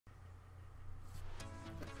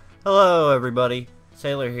Hello everybody,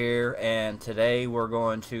 Sailor here, and today we're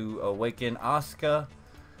going to awaken Asuka.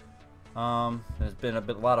 It's been a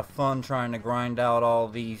lot of fun trying to grind out all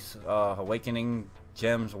these awakening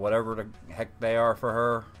gems, whatever the heck they are for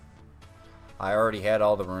her. I already had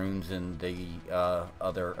all the runes and the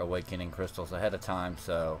other awakening crystals ahead of time,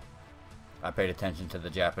 so I paid attention to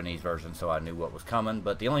the Japanese version so I knew what was coming.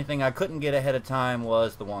 But the only thing I couldn't get ahead of time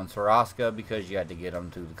was the ones for Asuka, because you had to get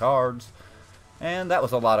them through the cards. And that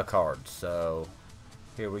was a lot of cards, so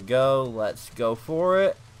here we go. Let's go for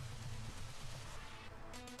it.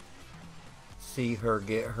 See her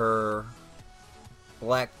get her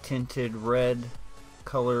black tinted red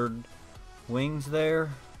colored wings there.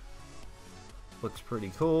 Looks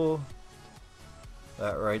pretty cool.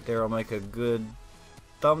 That right there will make a good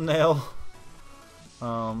thumbnail.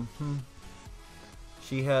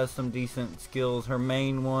 She has some decent skills. Her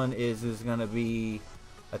main one is gonna be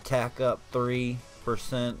attack up 3%.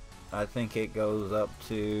 I think it goes up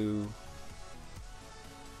to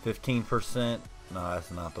 15%. No,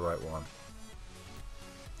 that's not the right one.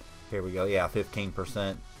 Here we go. Yeah,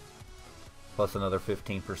 15%. Plus another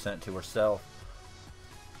 15% to herself.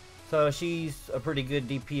 So she's a pretty good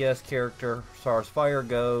DPS character as far as fire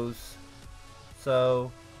goes. So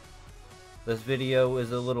this video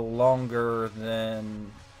is a little longer than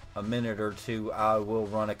a minute or two. I will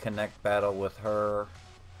run a connect battle with her,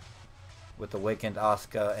 with Awakened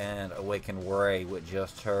Asuka and Awakened Ray with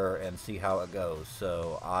just her, and see how it goes.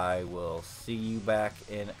 So I will see you back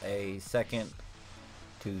in a second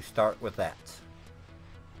to start with that.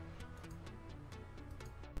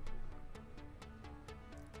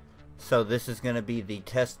 So this is going to be the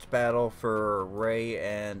test battle for Ray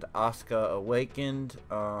and Asuka Awakened.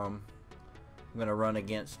 I'm going to run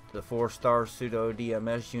against the 4-star pseudo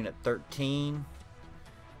DMS unit 13.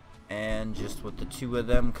 And just with the two of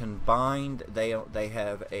them combined, they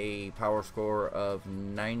have a power score of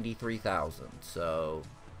 93,000. So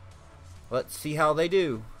let's see how they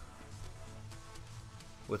do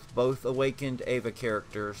with both awakened Ava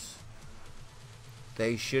characters.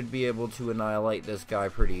 They should be able to annihilate this guy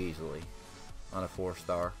pretty easily on a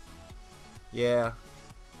 4-star. Yeah,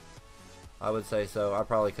 I would say so. I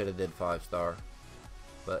probably could have did 5-star,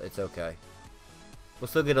 but it's okay. We'll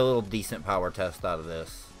still get a little decent power test out of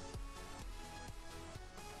this.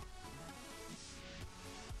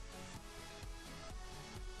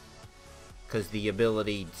 Because the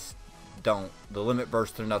abilities don't, the limit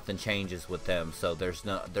burst or nothing changes with them, so there's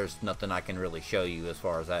nothing I can really show you as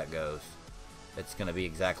far as that goes. It's gonna be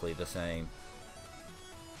exactly the same.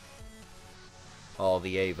 All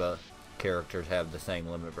the Ava characters have the same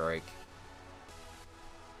limit break.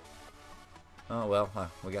 Oh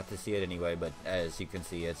well, we got to see it anyway, but as you can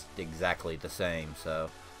see, it's exactly the same. So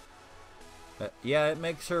yeah, it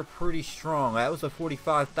makes her pretty strong. That was a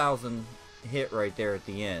 45,000 hit right there at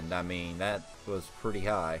the end. I mean, that was pretty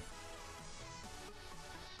high.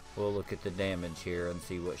 We'll look at the damage here and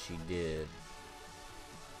see what she did.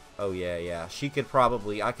 Oh yeah, she could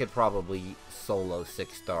probably, I could probably solo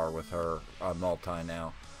 6-star with her on multi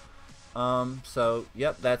now. So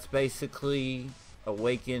yep, that's basically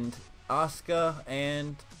Awakened Asuka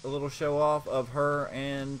and a little show off of her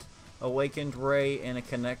and Awakened Ray in a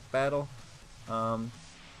connect battle.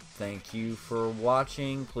 Thank you for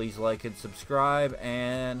watching. Please like and subscribe,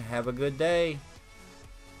 and have a good day.